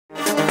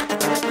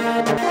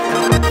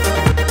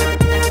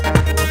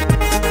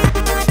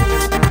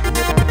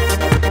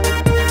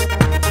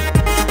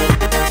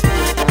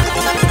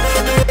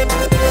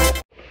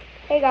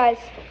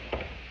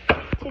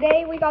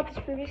got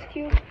this Rubik's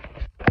Cube.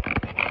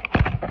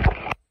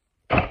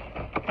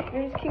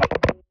 Rubik's Cube.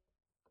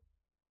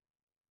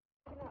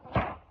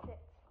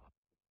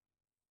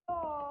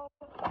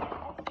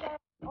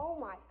 Oh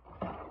my.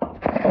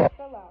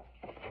 Fell out.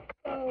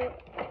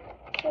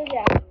 So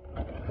yeah.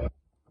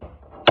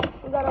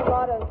 We got a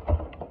lot of.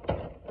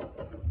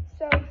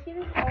 So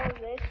here's all of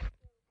this.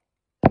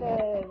 The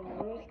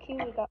Rubik's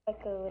Cube, we got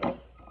like a little.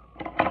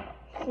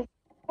 This is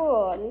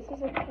cool. This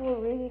is a cool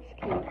Rubik's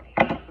Cube.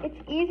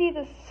 It's easy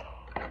to solve.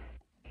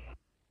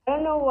 I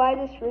don't know why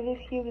this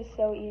Rubik's Cube is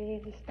so easy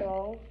to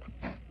solve.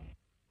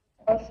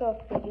 Also a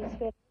fidget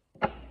spinner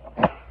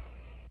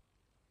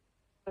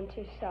on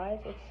two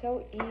sides. It's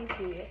so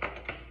easy.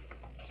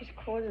 Just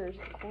corners.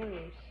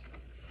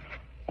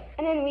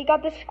 And then we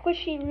got the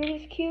squishy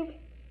Rubik's Cube.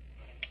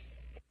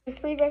 The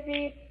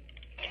 3x3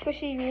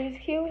 squishy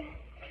Rubik's Cube.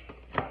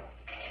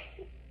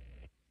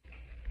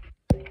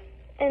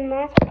 And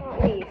last but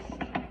not least,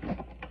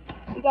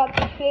 we got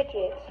the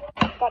fidgets.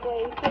 Got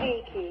the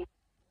infinity cube.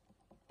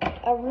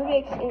 A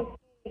Rubik's infinity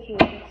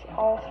cube. It's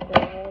all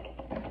squared.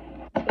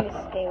 It's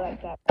gonna stay like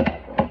that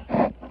forever.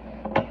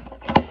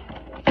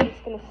 It's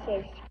gonna stay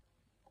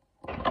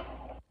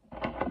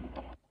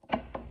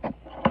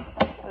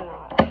or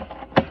not.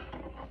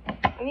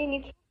 I mean,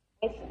 you can't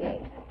twist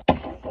it.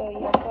 So you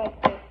have to like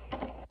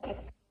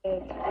twist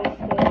it,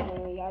 and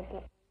then you have to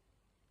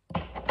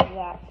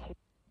that.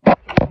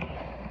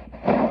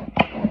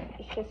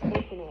 It's just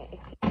infinite. It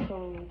keeps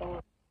going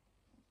down.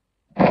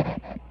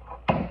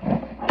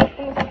 It's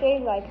gonna stay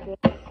like this.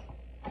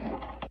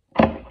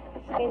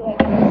 Stay like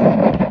this.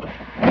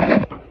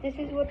 This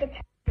is what the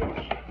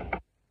package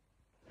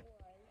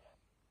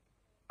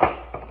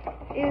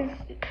is.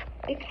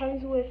 It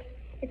comes with.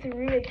 It's a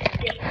Rubik's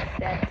gift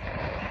set.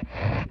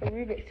 A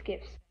Rubik's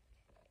gift set.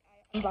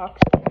 I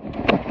unboxed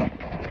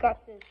it. Got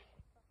this.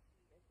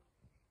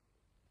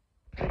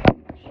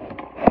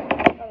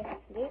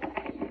 This.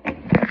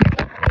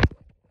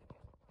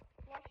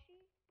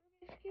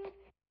 Rubik's Cube.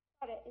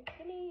 Got an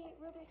infinity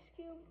Rubik's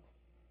Cube.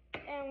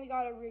 And we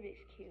got a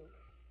Rubik's Cube.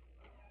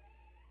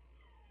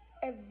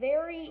 A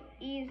very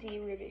easy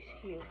Rubik's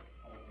Cube.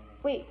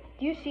 Wait,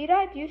 do you see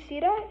that?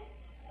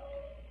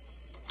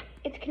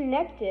 It's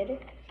connected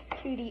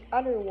to the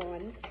other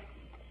one.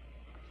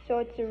 So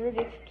it's a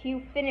Rubik's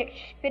Cube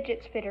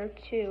fidget spinner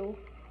too.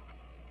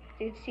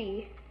 You can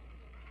see.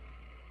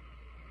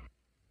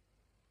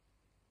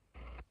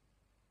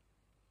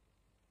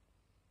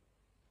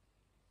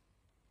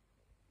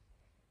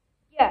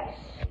 Yes.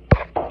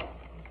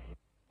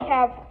 We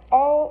have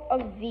all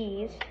of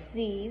these.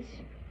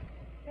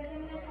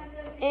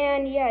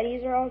 And yeah,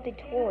 these are all the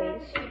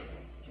toys.